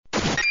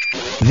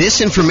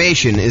This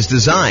information is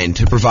designed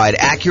to provide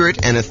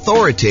accurate and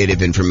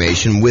authoritative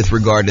information with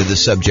regard to the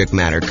subject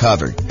matter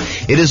covered.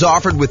 It is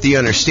offered with the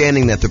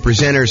understanding that the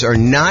presenters are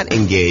not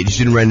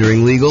engaged in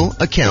rendering legal,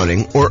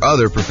 accounting, or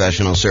other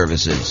professional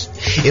services.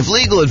 If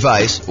legal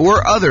advice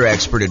or other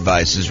expert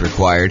advice is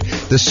required,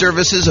 the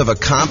services of a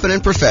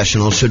competent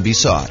professional should be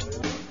sought.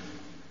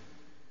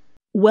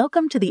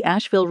 Welcome to the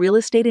Asheville Real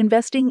Estate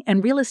Investing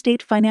and Real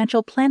Estate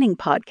Financial Planning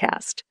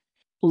Podcast.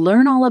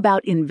 Learn all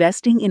about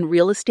investing in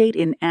real estate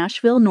in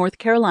Asheville, North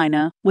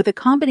Carolina, with a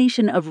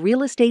combination of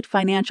real estate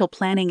financial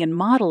planning and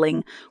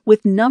modeling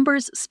with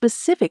numbers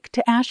specific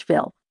to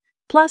Asheville,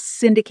 plus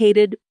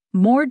syndicated,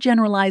 more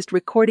generalized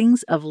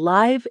recordings of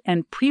live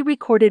and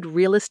pre-recorded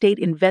real estate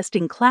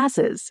investing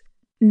classes,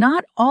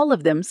 not all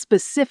of them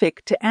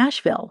specific to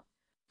Asheville.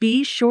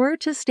 Be sure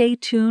to stay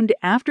tuned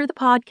after the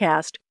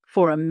podcast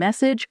for a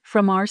message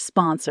from our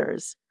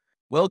sponsors.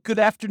 Well, good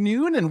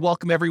afternoon and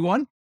welcome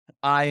everyone.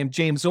 I am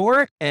James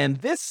Orr, and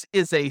this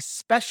is a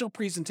special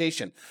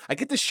presentation. I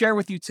get to share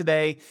with you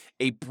today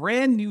a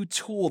brand new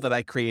tool that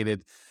I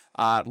created,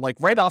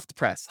 right off the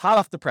press, hot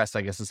off the press,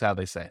 I guess is how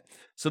they say it.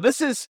 So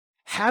this is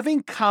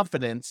having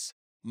confidence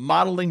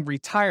modeling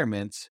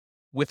retirement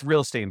with real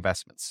estate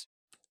investments.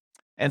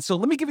 And so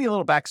let me give you a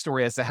little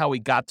backstory as to how we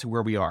got to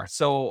where we are.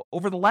 So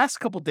over the last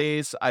couple of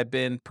days, I've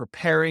been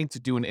preparing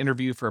to do an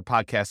interview for a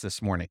podcast this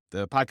morning.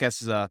 The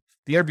podcast is, the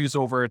interview's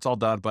over, it's all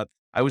done, but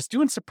I was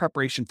doing some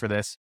preparation for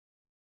this.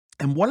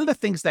 And one of the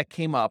things that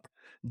came up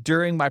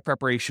during my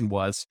preparation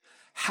was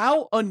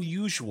how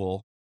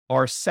unusual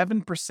are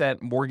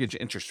 7% mortgage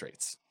interest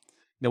rates.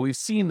 Now, we've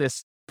seen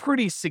this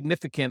pretty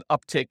significant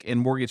uptick in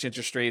mortgage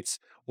interest rates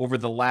over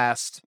the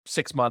last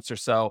 6 months or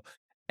so.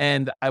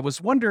 And I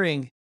was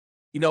wondering,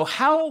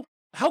 how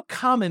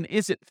common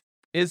is it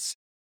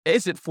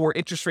for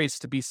interest rates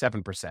to be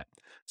 7%?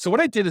 So what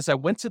I did is I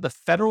went to the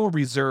Federal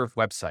Reserve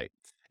website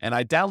and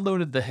I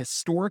downloaded the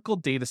historical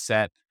data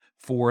set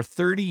for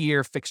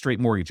 30-year fixed-rate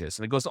mortgages.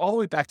 And it goes all the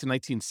way back to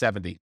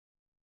 1970.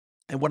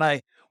 And when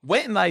I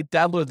went and I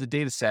downloaded the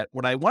data set,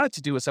 what I wanted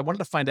to do is I wanted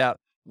to find out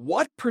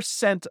what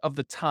percent of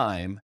the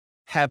time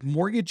have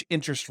mortgage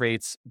interest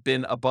rates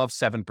been above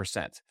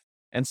 7%.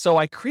 And so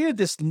I created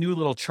this new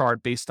little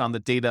chart based on the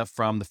data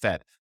from the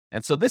Fed.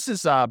 And so this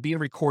is being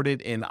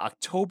recorded in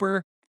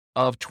October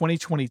of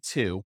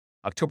 2022,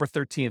 October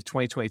 13th,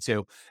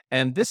 2022.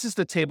 And this is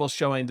the table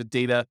showing the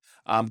data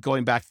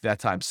going back to that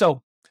time.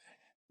 So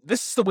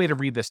this is the way to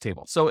read this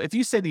table. So if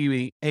you say to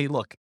me, hey,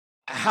 look,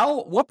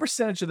 what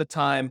percentage of the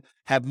time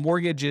have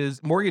mortgage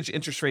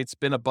interest rates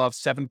been above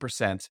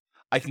 7%?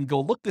 I can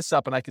go look this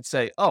up and I could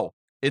say, oh,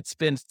 it's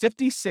been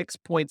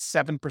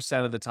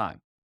 56.7% of the time.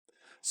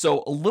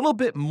 So a little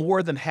bit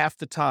more than half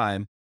the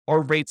time,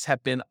 our rates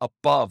have been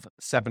above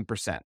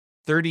 7%,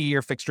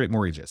 30-year fixed rate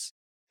mortgages.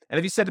 And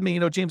if you said to me,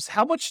 James,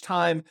 how much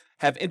time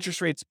have interest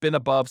rates been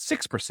above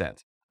 6%?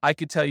 I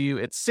could tell you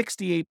it's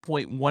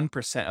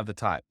 68.1% of the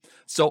time.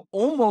 So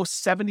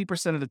almost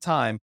 70% of the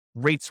time,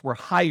 rates were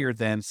higher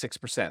than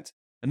 6%.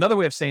 Another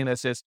way of saying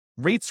this is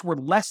rates were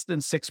less than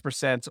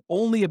 6%,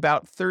 only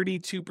about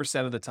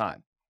 32% of the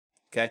time.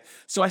 Okay.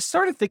 So I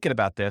started thinking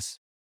about this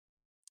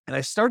and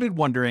I started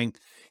wondering,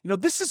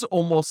 this is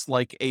almost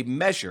like a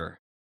measure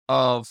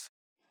of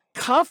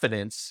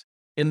confidence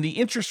in the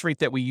interest rate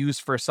that we use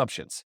for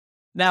assumptions.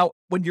 Now,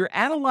 when you're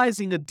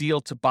analyzing a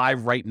deal to buy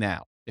right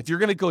now, if you're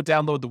going to go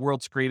download the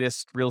world's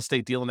greatest real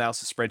estate deal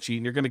analysis spreadsheet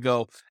and you're going to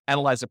go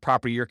analyze a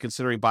property you're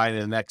considering buying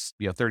in the next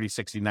 30,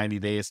 60, 90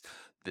 days,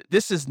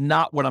 this is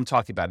not what I'm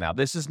talking about now.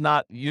 This is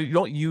not, you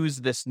don't use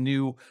this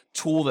new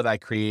tool that I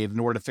created in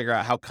order to figure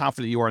out how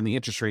confident you are in the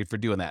interest rate for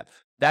doing that.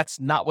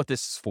 That's not what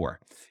this is for.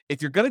 If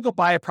you're going to go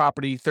buy a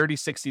property 30,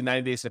 60,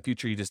 90 days in the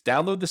future, you just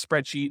download the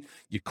spreadsheet,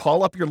 you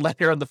call up your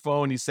lender on the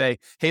phone, you say,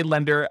 hey,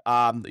 lender,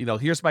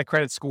 here's my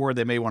credit score.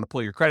 They may want to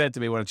pull your credit. They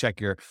may want to check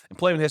your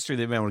employment history.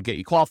 They may want to get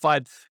you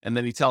qualified. And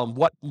then you tell them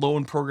what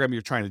loan program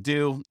you're trying to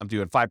do. I'm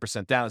doing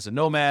 5% down as a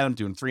nomad. I'm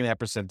doing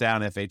 3.5%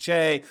 down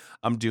FHA.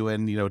 I'm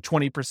doing,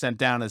 20%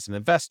 down as an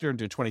investor. I'm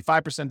doing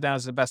 25% down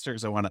as an investor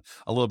because I want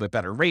a little bit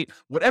better rate.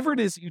 Whatever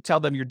it is you tell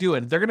them you're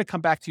doing, they're going to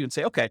come back to you and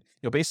say, okay,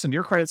 based on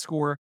your credit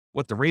score,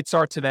 what the rates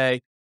are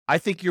today, I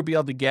think you'll be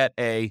able to get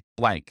a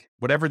blank,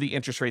 whatever the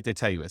interest rate they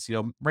tell you is.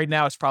 Right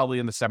now it's probably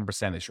in the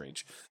 7%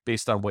 range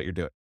based on what you're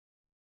doing.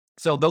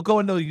 So they'll go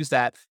and they'll use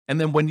that. And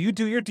then when you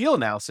do your deal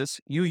analysis,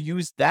 you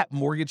use that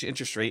mortgage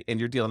interest rate in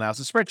your deal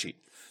analysis spreadsheet.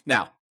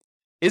 Now,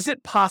 is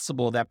it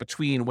possible that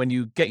between when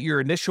you get your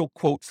initial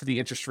quote for the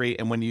interest rate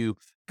and when you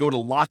go to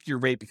lock your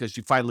rate because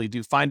you finally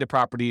do find a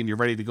property and you're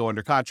ready to go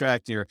under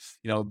contract and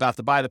you're about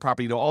to buy the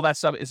property, all that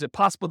stuff, is it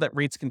possible that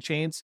rates can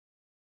change?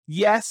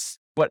 Yes,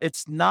 but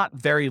it's not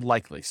very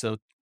likely. So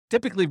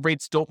typically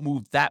rates don't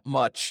move that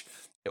much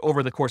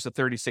over the course of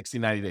 30, 60,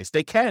 90 days.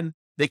 They can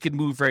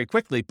move very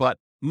quickly, but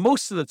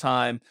most of the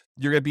time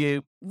you're going to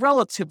be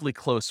relatively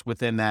close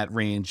within that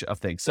range of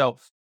things. So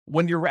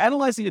when you're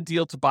analyzing a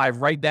deal to buy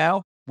right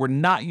now, we're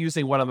not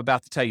using what I'm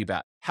about to tell you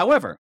about.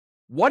 However,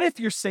 what if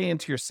you're saying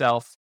to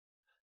yourself,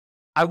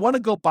 I want to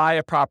go buy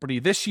a property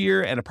this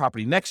year and a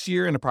property next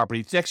year and a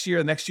property next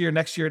year, next year,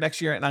 next year, next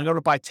year. And I'm going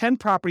to buy 10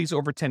 properties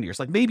over 10 years.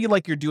 Like maybe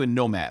like you're doing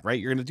nomad, right?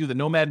 You're going to do the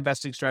nomad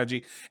investing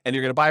strategy and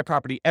you're going to buy a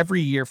property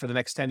every year for the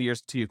next 10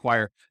 years until you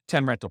acquire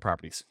 10 rental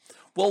properties.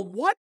 Well,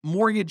 what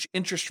mortgage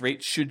interest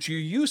rate should you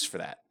use for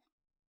that?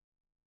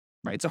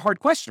 Right? It's a hard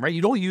question, right?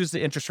 You don't use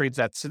the interest rates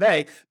that's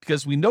today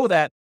because we know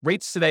that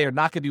rates today are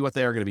not going to be what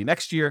they are going to be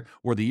next year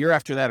or the year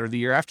after that or the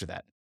year after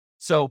that.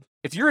 So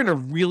if you're in a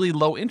really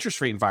low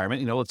interest rate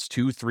environment, it's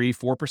 2, 3,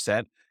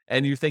 4%,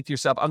 and you think to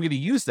yourself, I'm going to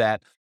use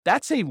that,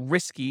 that's a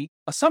risky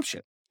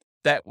assumption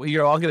that, I'm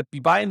going to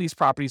be buying these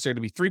properties. They're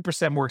going to be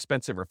 3% more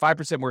expensive or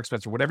 5% more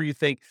expensive, whatever you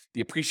think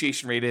the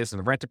appreciation rate is and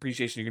the rent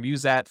appreciation, you're going to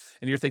use that.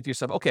 And you're thinking to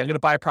yourself, okay, I'm going to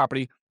buy a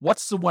property.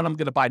 What's the one I'm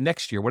going to buy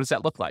next year? What does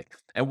that look like?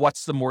 And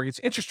what's the mortgage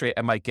interest rate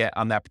I might get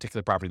on that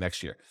particular property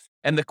next year?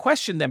 And the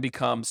question then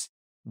becomes,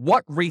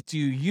 what rate do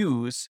you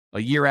use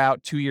a year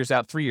out, 2 years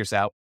out, 3 years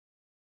out?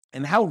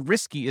 And how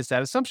risky is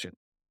that assumption?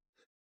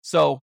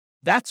 So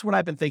that's what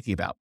I've been thinking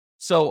about.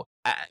 So,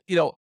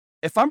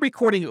 if I'm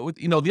recording,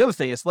 the other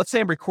thing is, let's say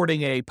I'm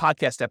recording a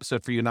podcast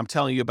episode for you and I'm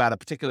telling you about a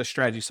particular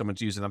strategy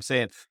someone's using. I'm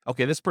saying,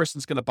 okay, this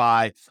person's going to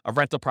buy a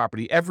rental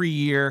property every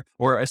year,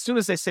 or as soon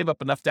as they save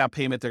up enough down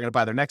payment, they're going to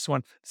buy their next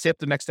one. Save up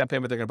the next down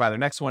payment, they're going to buy their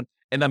next one.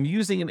 And I'm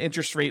using an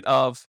interest rate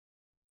of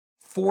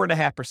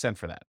 4.5%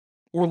 for that.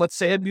 Or let's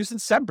say I'm using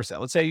 7%.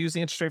 Let's say I'm using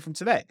the interest rate from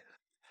today.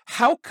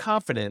 How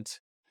confident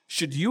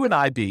should you and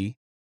I be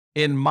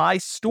in my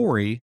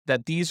story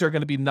that these are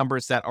going to be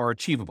numbers that are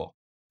achievable,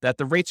 that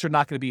the rates are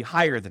not going to be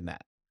higher than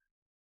that?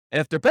 And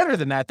if they're better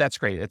than that, that's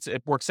great.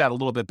 It works out a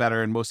little bit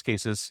better in most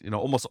cases,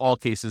 almost all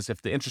cases.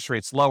 If the interest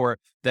rate's lower,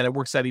 then it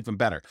works out even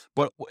better.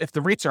 But if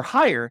the rates are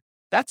higher,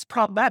 that's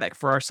problematic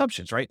for our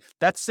assumptions, right?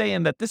 That's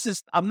saying that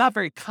I'm not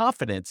very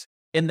confident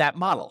in that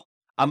model.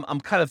 I'm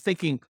kind of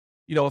thinking,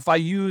 if I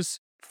use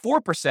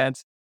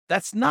 4%,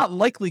 that's not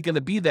likely going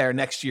to be there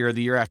next year or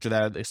the year after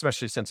that,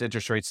 especially since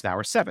interest rates now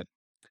are 7%.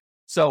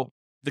 So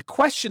the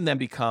question then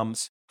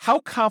becomes, how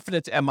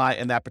confident am I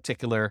in that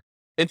particular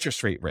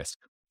interest rate risk?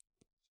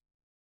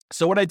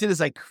 So what I did is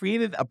I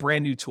created a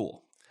brand new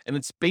tool, and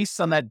it's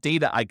based on that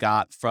data I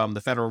got from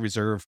the Federal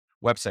Reserve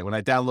website. When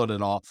I downloaded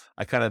it all,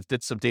 I kind of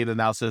did some data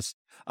analysis,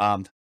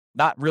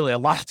 not really a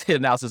lot of data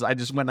analysis. I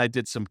just went and I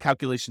did some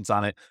calculations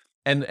on it.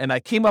 And I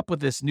came up with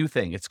this new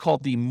thing. It's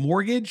called the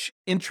Mortgage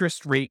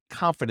Interest Rate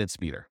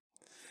Confidence Meter.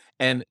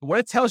 And what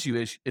it tells you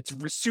is it's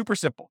super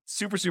simple,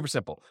 super, super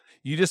simple.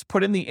 You just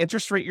put in the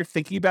interest rate you're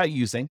thinking about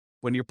using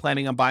when you're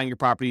planning on buying your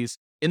properties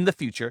in the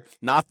future,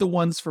 not the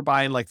ones for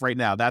buying like right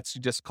now. That's,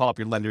 you just call up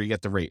your lender, you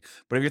get the rate.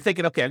 But if you're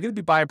thinking, okay, I'm going to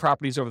be buying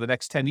properties over the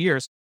next 10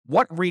 years,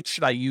 what rate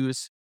should I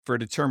use for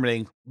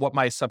determining what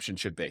my assumption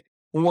should be?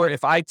 Or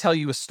if I tell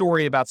you a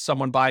story about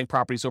someone buying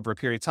properties over a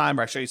period of time,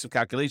 or I show you some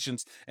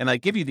calculations and I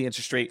give you the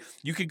interest rate,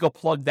 you could go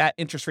plug that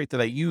interest rate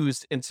that I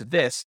used into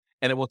this,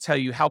 and it will tell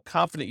you how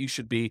confident you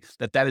should be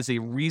that that is a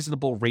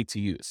reasonable rate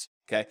to use.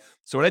 Okay.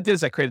 So what I did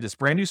is I created this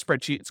brand new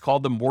spreadsheet. It's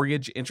called the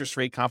Mortgage Interest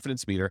Rate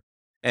Confidence Meter.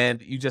 And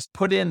you just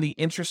put in the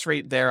interest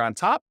rate there on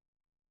top,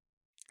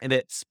 and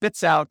it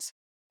spits out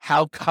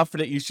how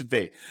confident you should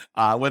be,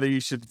 whether you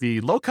should be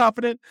low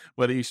confident,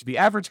 whether you should be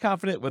average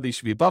confident, whether you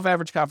should be above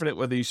average confident,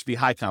 whether you should be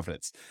high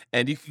confidence.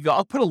 And you can go,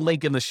 I'll put a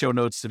link in the show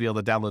notes to be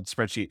able to download the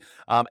spreadsheet.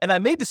 And I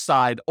may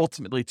decide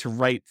ultimately to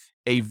write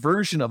a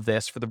version of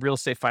this for the Real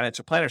Estate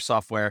Financial Planner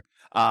software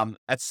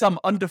at some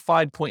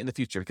undefined point in the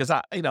future, because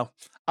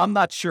I'm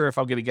not sure if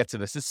I'm going to get to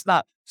this. It's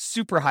not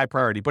super high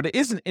priority, but it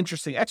is an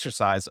interesting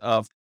exercise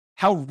of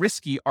how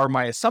risky are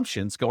my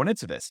assumptions going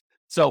into this.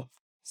 So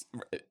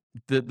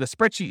the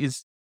spreadsheet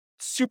is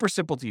super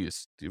simple to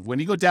use. When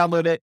you go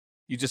download it,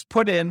 you just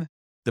put in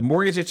the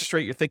mortgage interest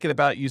rate you're thinking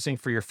about using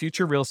for your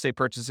future real estate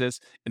purchases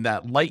in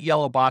that light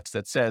yellow box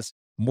that says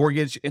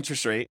mortgage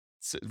interest rate.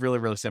 It's really,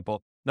 really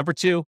simple. Number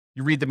 2,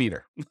 you read the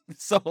meter.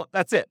 So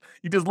that's it.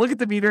 You just look at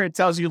the meter. It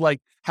tells you like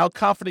how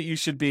confident you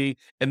should be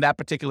in that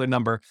particular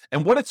number.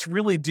 And what it's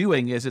really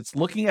doing is it's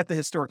looking at the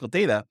historical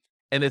data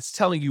and it's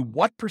telling you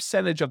what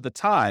percentage of the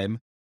time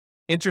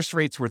interest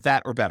rates were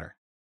that or better.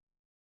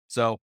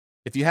 So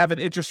if you have an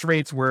interest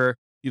rates where,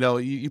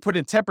 you put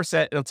in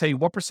 10%, it'll tell you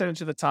what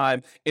percentage of the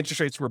time interest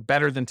rates were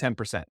better than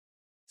 10%.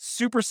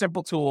 Super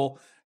simple tool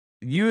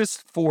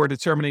used for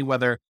determining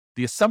whether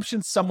the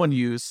assumptions someone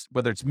used,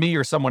 whether it's me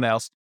or someone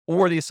else,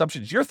 or the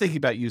assumptions you're thinking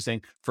about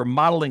using for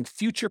modeling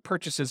future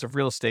purchases of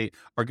real estate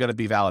are going to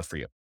be valid for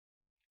you.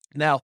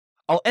 Now,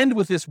 I'll end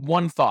with this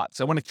one thought.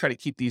 So I want to try to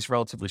keep these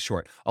relatively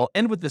short. I'll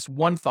end with this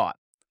one thought.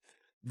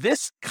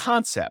 This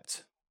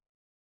concept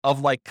of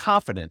like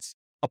confidence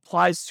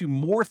applies to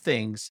more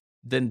things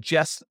than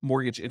just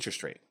mortgage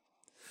interest rate.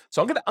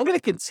 So I'm going to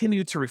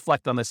continue to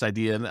reflect on this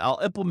idea, and I'll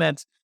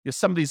implement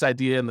some of these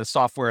ideas in the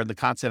software and the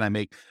content I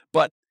make.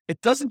 But it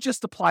doesn't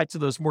just apply to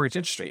those mortgage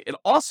interest rate. It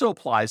also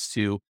applies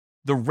to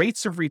the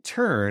rates of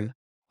return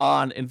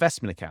on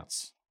investment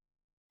accounts.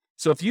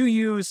 So if you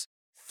use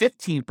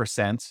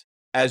 15%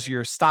 as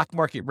your stock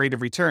market rate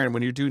of return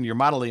when you're doing your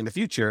modeling in the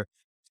future,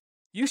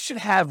 you should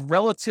have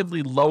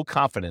relatively low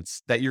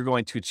confidence that you're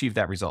going to achieve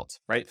that result,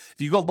 right? If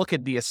you go look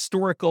at the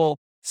historical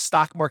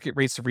stock market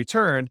rates of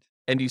return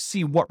and you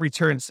see what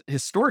returns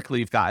historically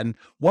you've gotten,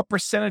 what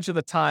percentage of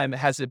the time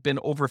has it been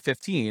over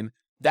 15?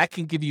 That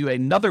can give you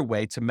another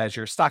way to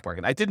measure stock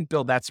market. I didn't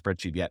build that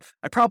spreadsheet yet.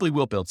 I probably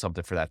will build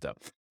something for that though.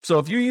 So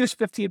if you use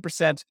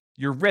 15%,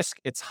 your risk,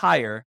 it's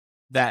higher.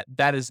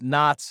 That is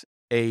not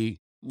a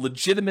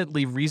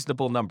legitimately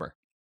reasonable number.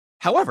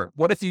 However,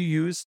 what if you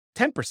use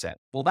 10%?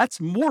 Well, that's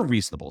more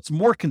reasonable. It's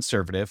more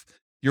conservative.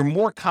 You're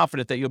more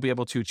confident that you'll be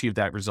able to achieve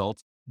that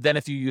result than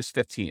if you use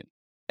 15.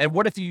 And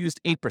what if you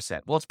used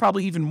 8%? Well, it's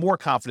probably even more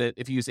confident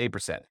if you use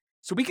 8%.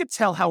 So we could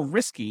tell how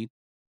risky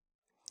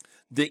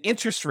the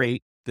interest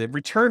rate, the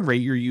return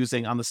rate you're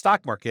using on the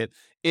stock market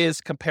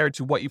is compared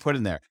to what you put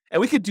in there. And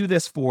we could do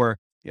this for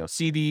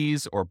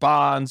CDs or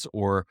bonds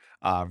or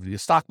the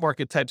stock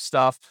market type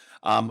stuff.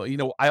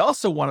 I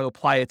also want to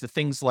apply it to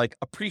things like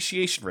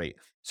appreciation rate.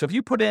 So if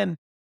you put in,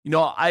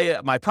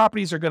 my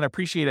properties are going to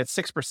appreciate at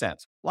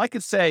 6%. Well, I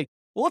could say,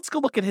 well, let's go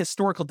look at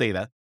historical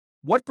data.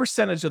 What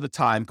percentage of the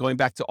time, going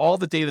back to all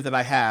the data that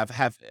I have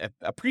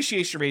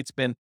appreciation rates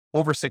been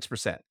over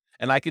 6%?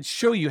 And I could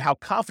show you how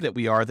confident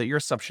we are that your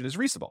assumption is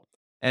reasonable.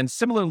 And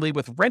similarly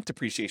with rent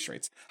appreciation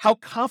rates, how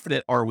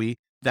confident are we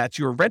that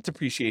your rent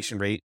appreciation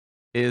rate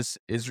is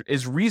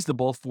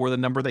reasonable for the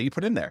number that you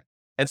put in there?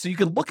 And so you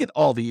can look at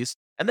all these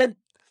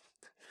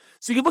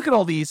so you can look at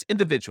all these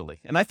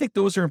individually. And I think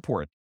those are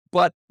important.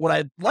 But what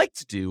I'd like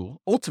to do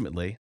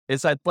ultimately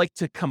is I'd like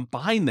to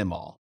combine them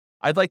all.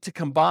 I'd like to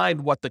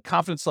combine what the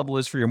confidence level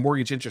is for your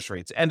mortgage interest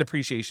rates and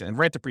appreciation and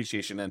rent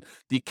appreciation and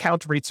the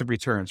account rates of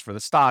returns for the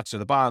stocks or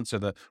the bonds or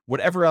the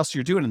whatever else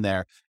you're doing in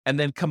there, and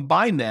then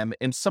combine them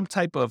in some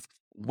type of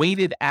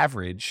weighted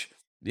average,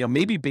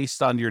 maybe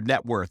based on your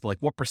net worth, like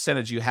what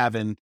percentage you have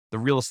in the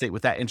real estate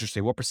with that interest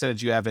rate, what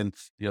percentage you have in,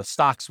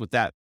 stocks with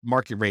that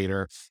market rate,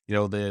 or,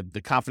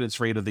 the confidence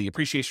rate or the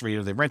appreciation rate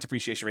or the rent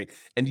appreciation rate,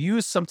 and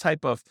use some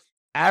type of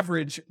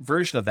average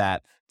version of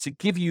that to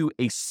give you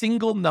a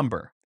single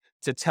number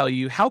to tell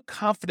you how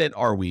confident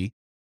are we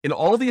in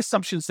all the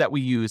assumptions that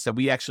we use, that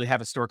we actually have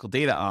historical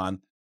data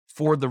on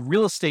for the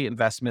real estate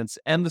investments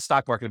and the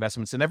stock market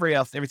investments and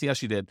everything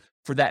else you did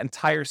for that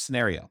entire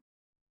scenario.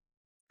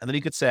 And then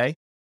you could say,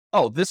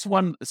 oh, this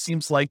one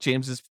seems like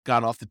James has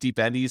gone off the deep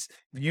end. He's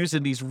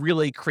using these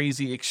really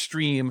crazy,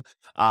 extreme,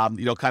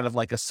 kind of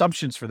like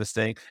assumptions for this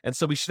thing. And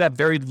so we should have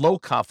very low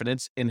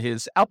confidence in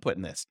his output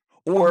in this.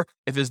 Or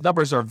if his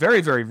numbers are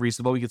very, very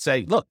reasonable, we could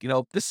say, look,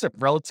 this is a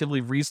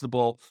relatively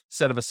reasonable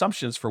set of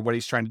assumptions for what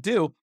he's trying to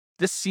do.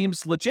 This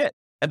seems legit.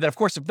 And then, of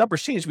course, if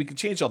numbers change, we can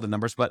change all the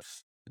numbers. But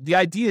the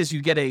idea is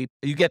you get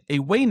a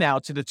way now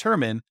to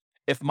determine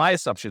if my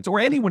assumptions or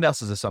anyone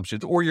else's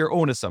assumptions or your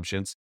own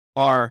assumptions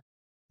are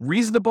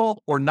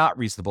reasonable or not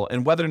reasonable,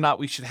 and whether or not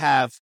we should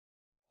have,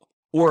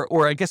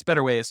 or I guess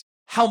better way is,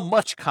 how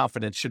much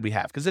confidence should we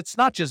have? Because it's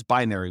not just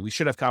binary. We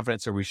should have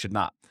confidence or we should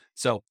not.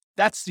 So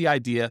that's the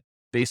idea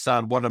based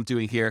on what I'm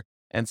doing here.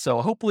 And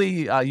so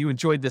hopefully you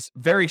enjoyed this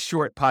very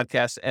short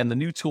podcast and the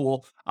new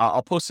tool.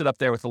 I'll post it up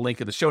there with a link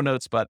in the show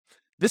notes. But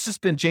this has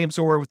been James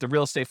Orr with the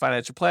Real Estate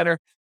Financial Planner.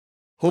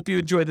 Hope you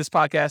enjoyed this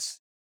podcast.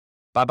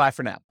 Bye-bye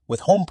for now.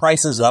 With home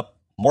prices up,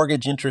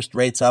 mortgage interest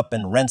rates up,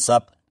 and rents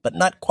up, but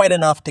not quite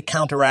enough to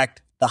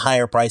counteract the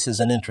higher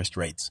prices and interest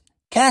rates,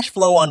 cash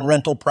flow on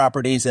rental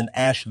properties in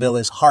Asheville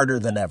is harder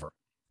than ever.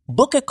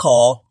 Book a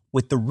call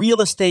with the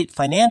Real Estate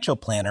Financial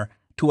Planner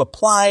to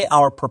apply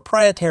our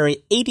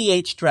proprietary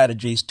 88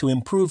 strategies to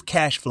improve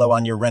cash flow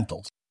on your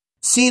rentals.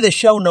 See the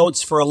show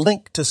notes for a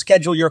link to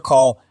schedule your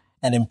call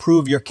and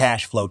improve your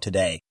cash flow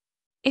today.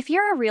 If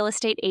you're a real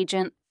estate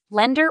agent,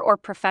 lender, or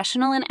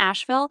professional in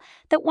Asheville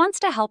that wants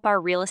to help our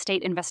real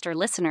estate investor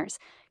listeners,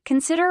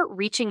 consider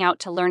reaching out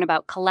to learn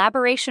about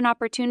collaboration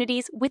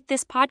opportunities with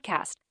this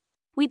podcast.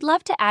 We'd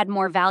love to add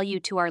more value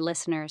to our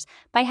listeners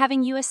by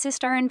having you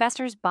assist our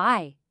investors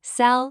buy,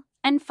 sell,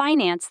 and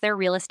finance their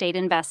real estate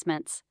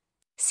investments.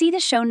 See the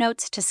show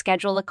notes to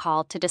schedule a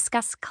call to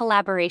discuss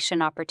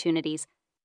collaboration opportunities